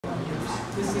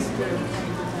I'm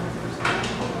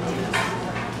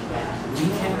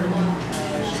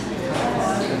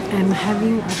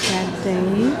having a bad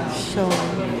day, so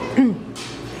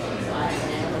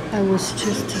I was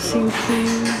just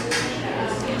thinking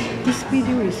this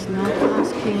video is not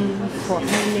asking for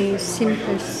any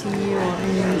sympathy or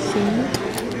anything.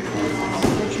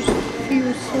 I just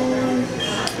feel so,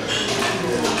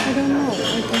 I don't know,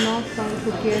 I do not want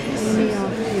to get any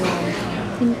of your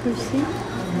sympathy.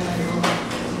 I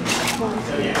want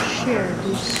to share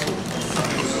this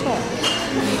thought.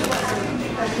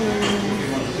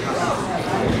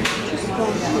 Just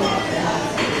want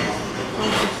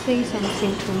to say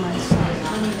something to myself.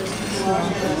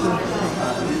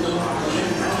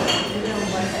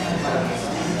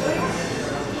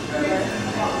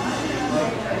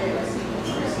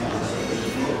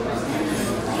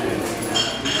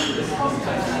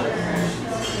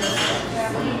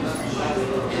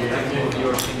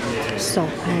 So I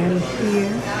am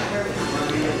here,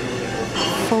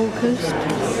 focused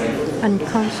and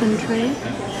concentrate,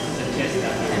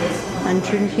 and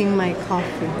drinking my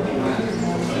coffee.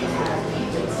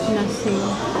 Nothing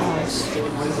else.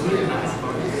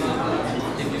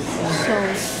 So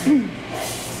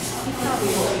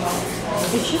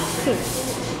it's just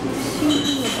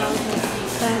thinking about a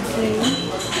bad day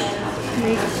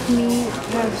makes me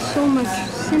have so much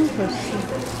sympathy.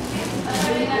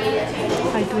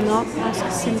 I do not ask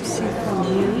sympathy from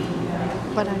you,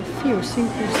 but I feel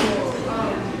sympathy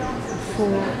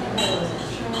for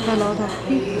a lot of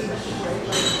people,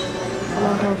 a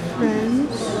lot of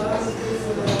friends,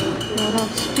 a lot of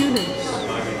students.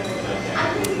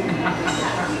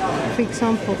 For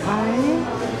example, I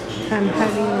am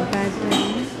having a bad day.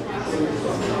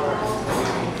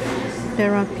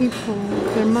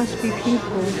 There must be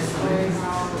people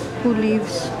who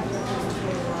lives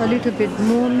a little bit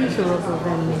more miserable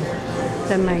than me,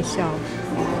 than myself.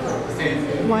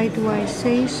 Why do I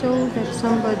say so? That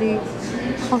somebody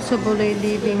possibly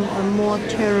living a more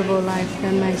terrible life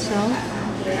than myself?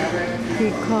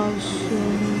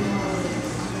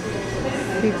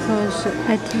 Because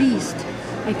at least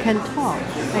I can talk,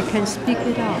 I can speak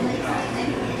it out.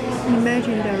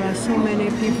 Imagine there are so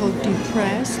many people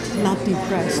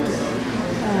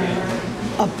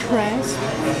oppressed,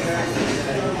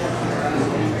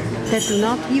 that do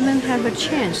not even have a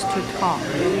chance to talk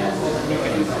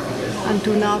and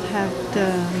do not have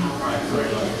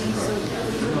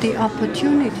the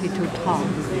opportunity to talk.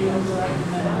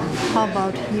 How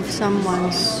about if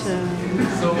someone's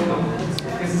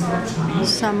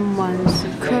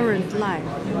current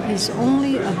life is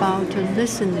only about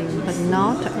listening but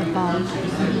not about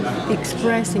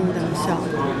expressing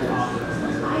themselves?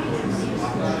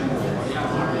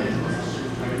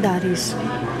 That is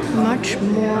much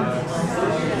more,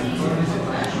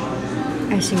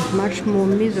 I think, much more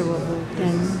miserable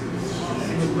than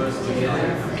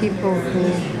people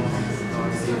who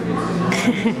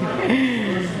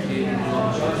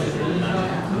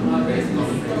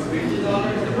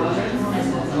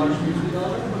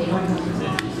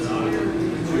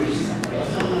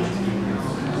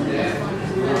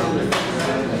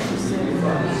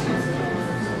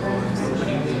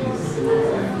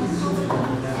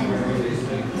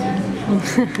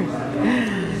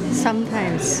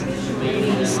sometimes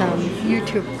some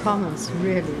YouTube comments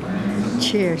really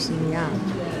cheers me up.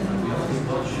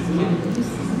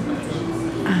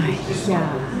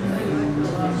 Yeah.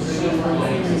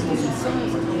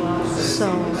 So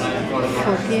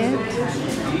forget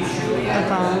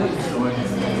about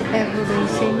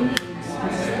everything.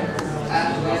 I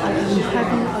am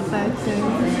having a bad day,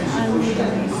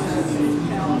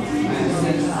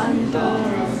 and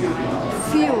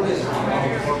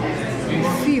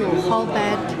feel how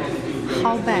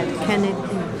bad can it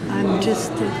be? I'm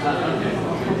just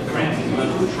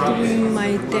doing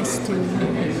my destiny.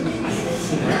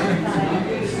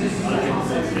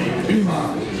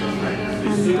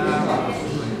 And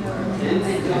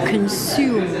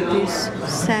consume this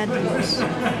sadness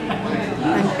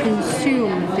and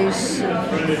consume this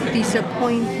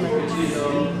disappointment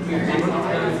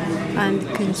and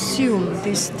consume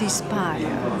this despair.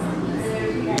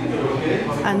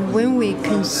 And when we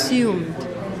consumed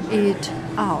it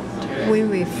out, when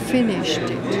we finished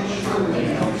it,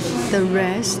 the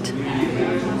rest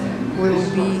will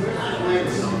be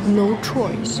no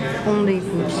choice, only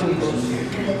good things,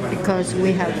 because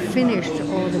we have finished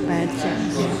all the bad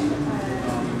things,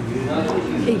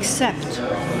 except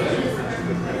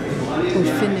we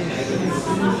finished,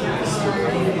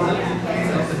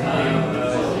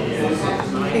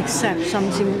 except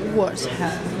something worse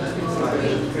happened.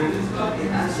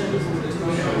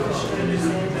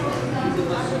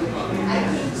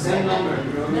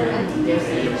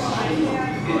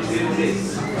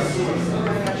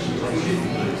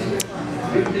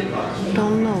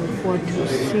 don't know what to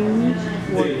think,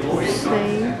 what to say.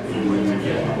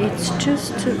 It's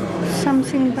just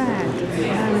something bad,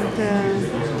 and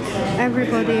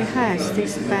everybody has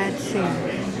this bad thing.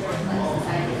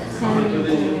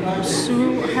 And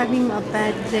through having a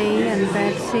bad day and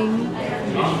bad thing,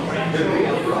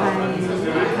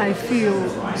 I feel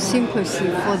sympathy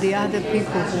for the other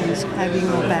people who is having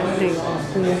a bad day or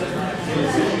who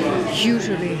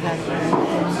usually have bad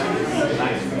days.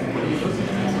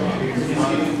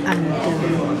 And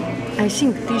I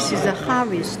think this is a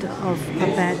harvest of a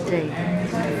bad day.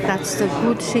 That's the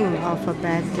good thing of a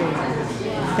bad day.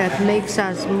 That makes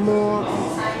us more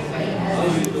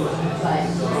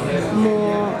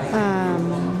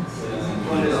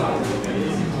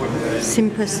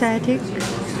sympathetic,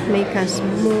 make us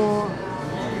more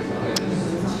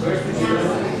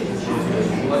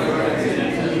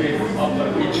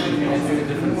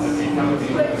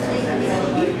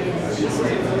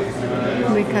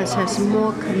has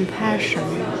more compassion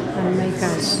and make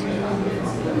us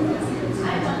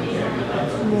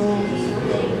more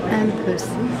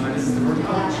empathy.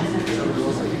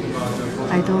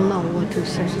 I don't know what to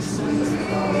say.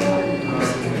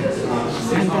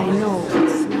 And I know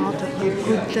it's not a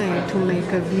good day to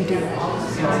make a video.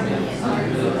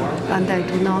 And I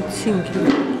do not think you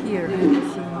can hear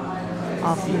anything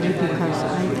of me because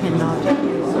I cannot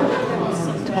hear what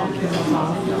I'm talking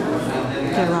about.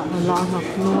 There are a lot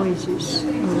of noises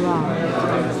around.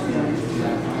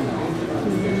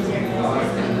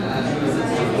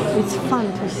 It's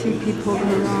fun to see people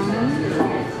around.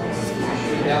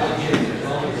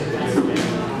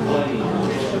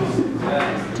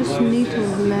 Just need to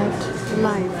let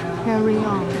life carry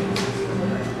on.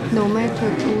 No matter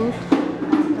good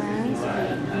or bad,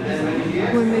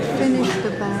 when we finish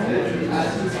the bad,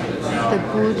 the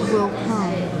good will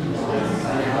come.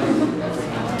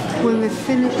 When we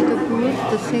finish the good,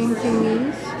 the same thing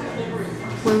is,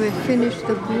 when we finish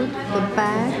the good, the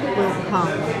bad will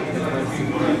come.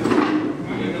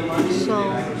 So,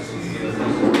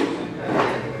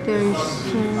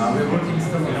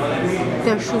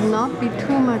 there should not be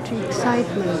too much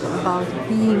excitement about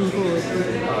being good,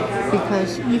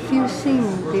 because if you think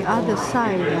the other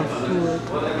side of good,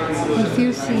 if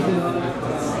you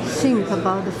think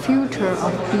about the future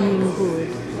of being good,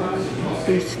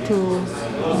 is to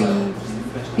be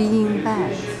being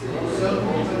bad,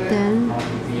 then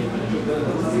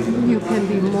you can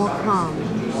be more calm.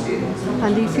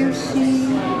 And if you see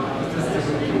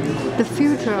the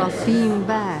future of being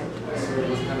bad,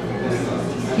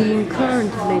 being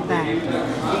currently bad,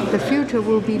 the future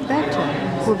will be better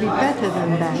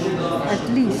than bad, at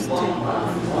least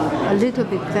a little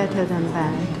bit better than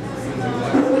bad.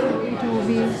 So it will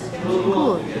be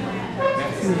good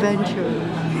eventually.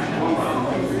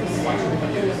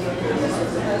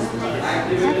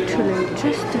 Actually,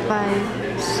 just by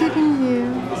sitting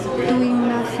here, doing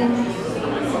nothing,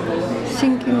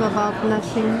 thinking about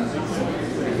nothing,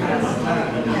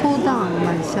 cool down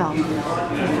myself.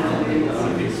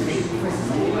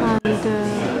 And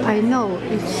I know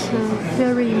it's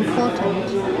very important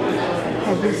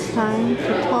at this time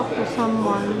to talk to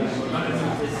someone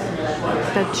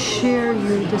that share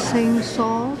you the same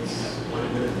thoughts,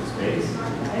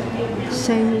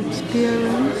 same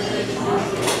experience,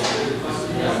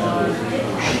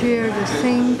 share the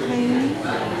same pain,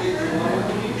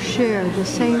 share the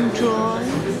same joy,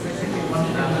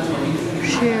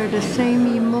 share the same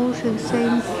emotion,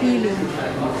 same feeling,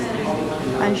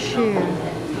 and share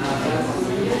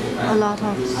a lot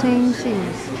of same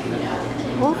things.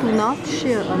 Or do not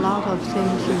share a lot of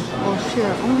same things, or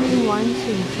share only one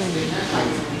thing.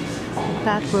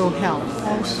 That will help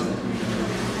also.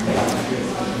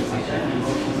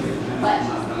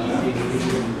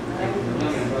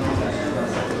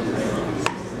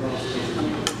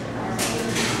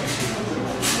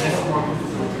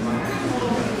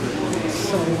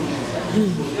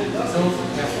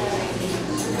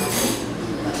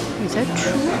 Is that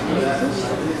true? Is this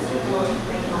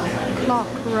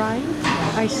clock right?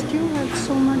 I still have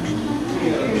so much time. I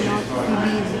cannot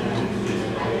believe it.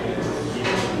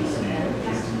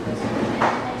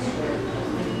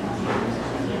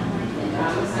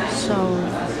 So,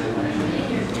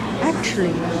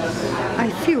 actually, I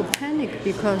feel panic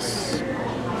because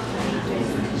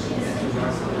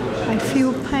I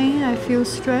feel pain, I feel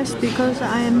stress because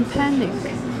I am panicked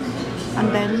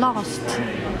and I lost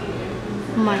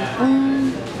my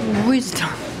own wisdom,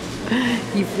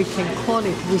 if we can call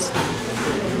it wisdom,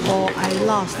 or I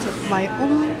lost my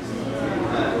own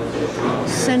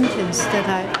sentence that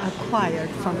I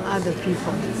acquired from other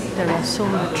people. There are so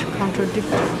much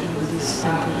contradiction in this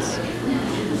sentence.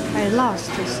 I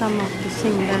lost some of the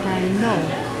things that I know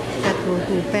that will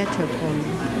do better for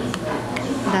me.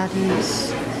 That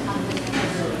is,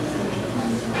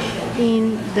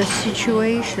 in the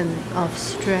situation of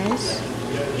stress,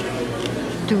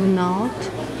 do not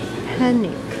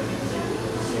panic.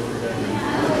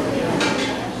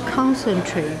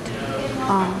 Concentrate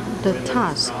on the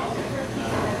task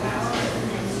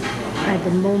at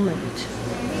the moment.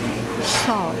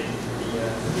 Solve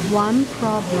one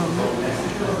problem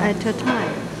at a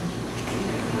time.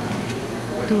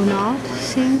 Do not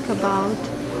think about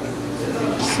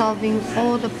solving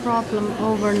all the problem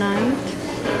overnight.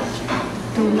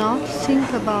 Do not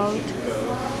think about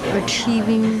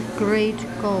achieving great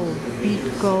goals, big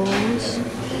goals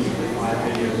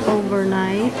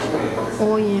overnight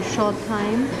or in short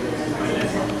time.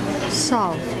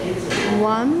 Solve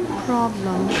one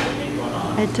problem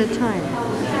at a time.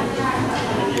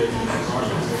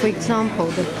 For example,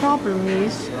 the problem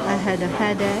is I had a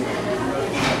headache,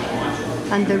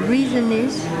 and the reason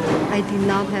is I did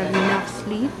not have enough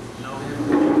sleep.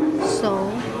 So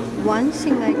one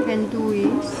thing I can do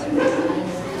is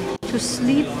to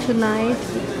sleep tonight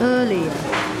earlier,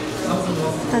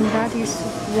 and that is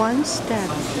one step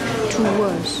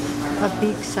towards a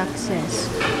big success.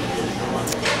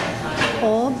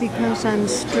 Or because I'm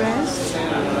stressed,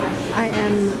 I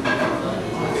am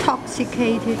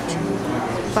intoxicated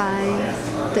by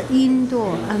the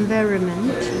indoor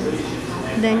environment,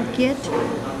 then get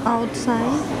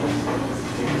outside,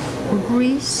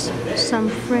 breathe some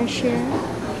fresh air.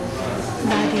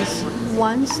 That is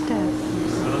one step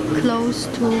close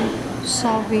to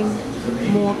solving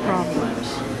more problems.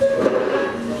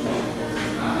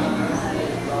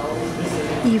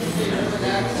 If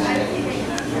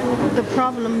the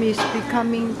problem is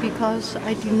becoming because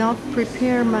I did not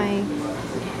prepare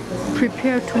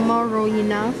tomorrow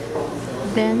enough,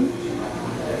 then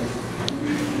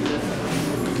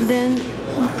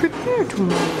prepare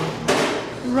tomorrow.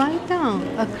 Write down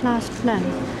a class plan.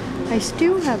 I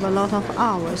still have a lot of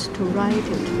hours to write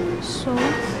it, so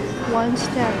one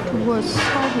step towards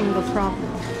solving the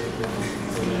problem.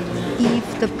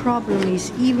 If the problem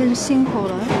is even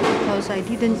simpler because I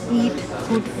didn't eat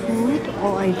good food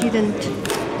or I didn't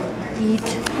eat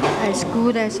as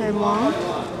good as I want,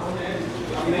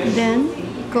 then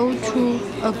go to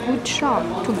a good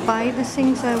shop to buy the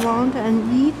things I want and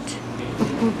eat a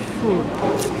good food.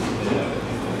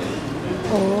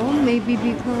 Or maybe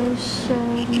because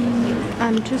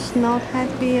I'm just not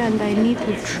happy and I need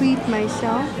to treat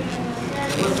myself,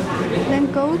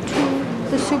 then go to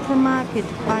the supermarket,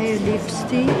 buy a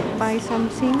lipstick, buy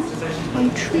something,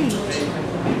 and treat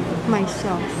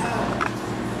myself.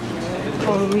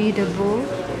 Or read a book,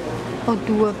 or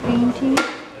do a painting,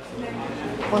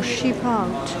 or ship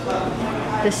out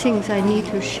the things I need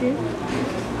to ship,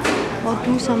 or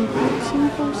do some good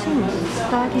simple things.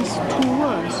 That is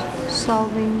towards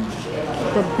solving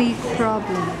the big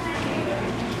problem.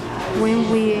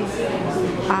 When we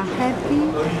are happy,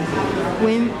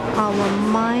 when our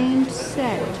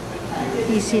mindset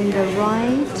is in the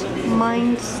right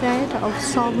mindset of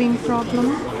solving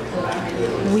problem,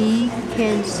 we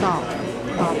can solve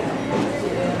problem.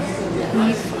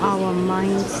 If our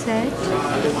mindset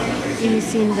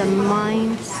is in the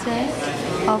mindset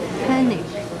of panic,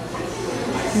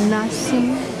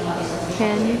 nothing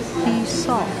can be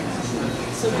solved.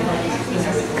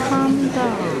 Calm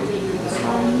down.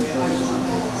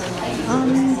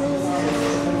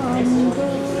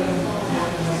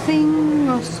 Sing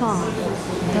a song.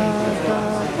 Da da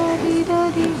da dee da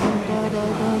dee da da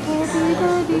da da dee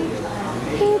da dee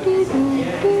do dee do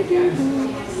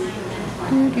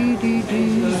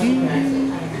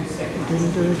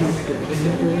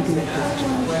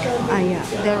yeah,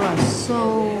 there are so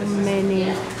many.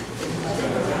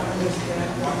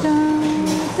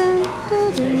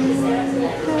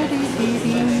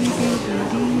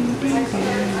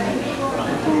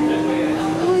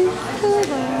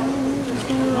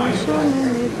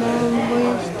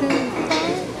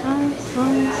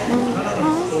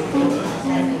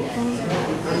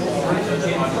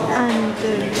 And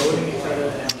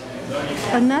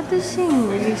another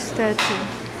thing is that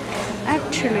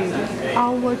actually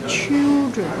our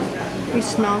children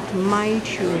is not my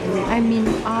children. I mean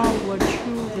our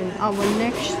children, our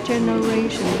next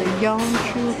generation, the young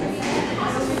children.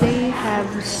 They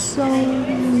have so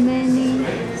many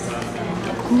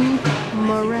good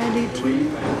morality,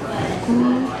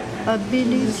 good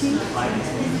ability,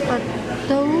 but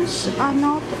those are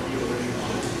not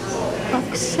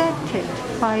accepted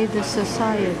by the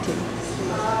society.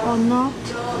 or not?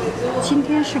 今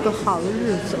天是个好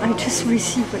日子. I just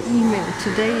received an email.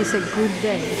 Today is a good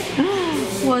day.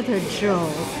 What a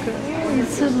joke.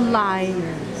 It's a lie.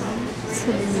 It's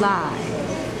a lie.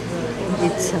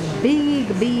 It's a big,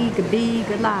 big, big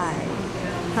lie.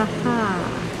 Haha.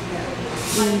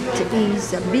 It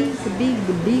is a big, big,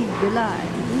 big lie.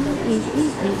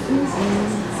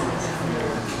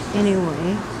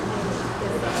 Anyway.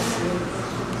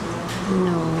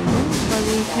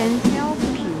 Nobody can help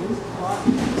you.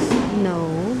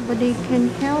 Nobody can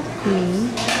help me.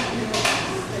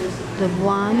 The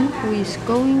one who is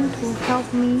going to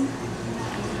help me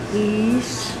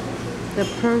is the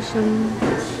person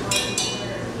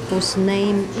whose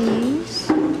name is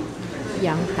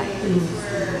Yang Hai-Yin.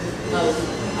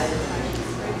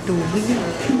 Do we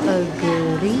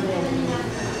agree?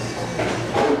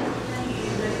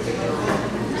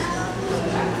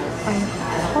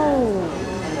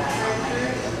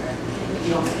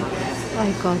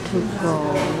 I got to go.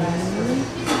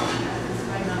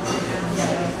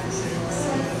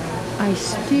 I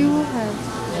still have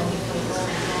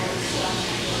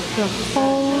the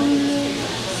whole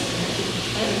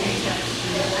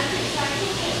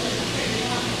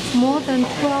more than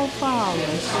 12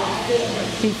 hours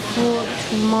before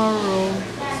tomorrow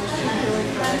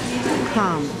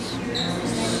comes.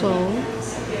 So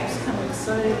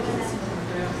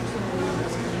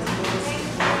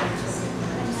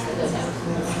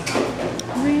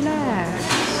relax.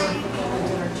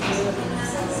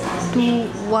 Do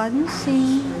one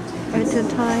thing at a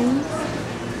time.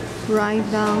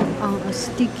 Write down on a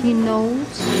sticky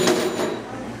note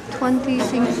 20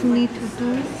 things you need to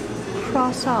do.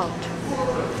 Cross out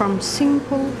from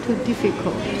simple to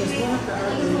difficult.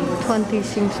 20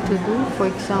 things to do. For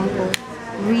example,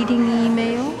 reading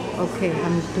email. Okay,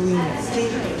 I'm doing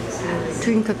it.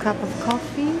 Drink a cup of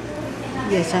coffee.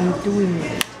 Yes, I'm doing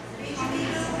it.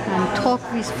 And talk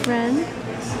with friends.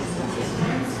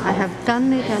 I have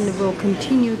done it and will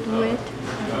continue to do it.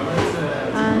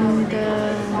 And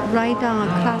write down a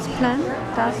class plan.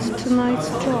 That's tonight's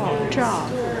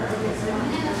job.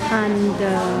 And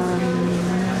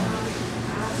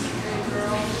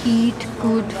eat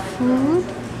good food.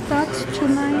 That's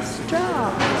tonight's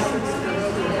job.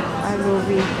 I will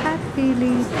be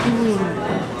happily doing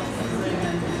that.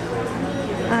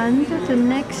 And the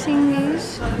next thing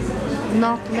is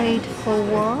not late for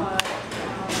work.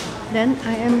 Then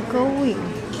I am going.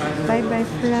 Bye-bye,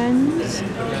 friends.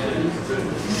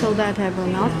 So that I will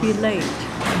not be late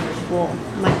for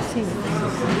my things.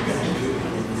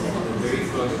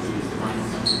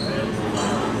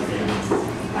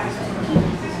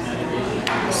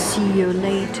 See you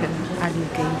later,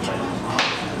 alligator.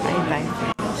 Bye-bye,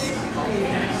 friends.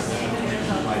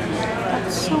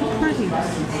 That's so pretty.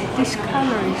 This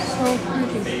color is so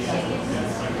pretty.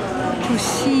 To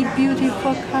see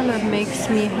beautiful color makes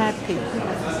me happy.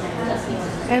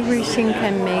 Everything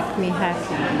can make me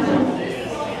happy.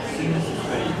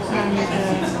 And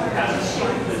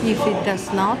if it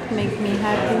does not make me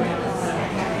happy,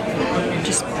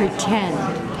 just pretend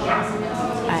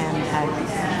I am happy.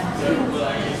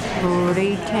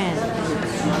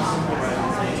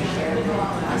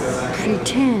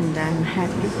 Pretend I'm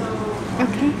happy.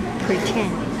 Okay?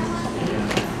 Pretend.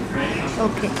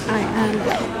 Okay, I am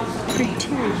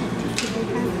pretend to be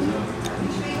happy.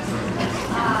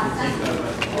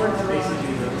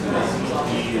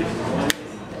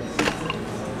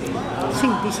 I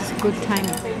think this is a good time.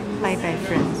 Bye bye,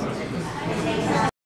 friends.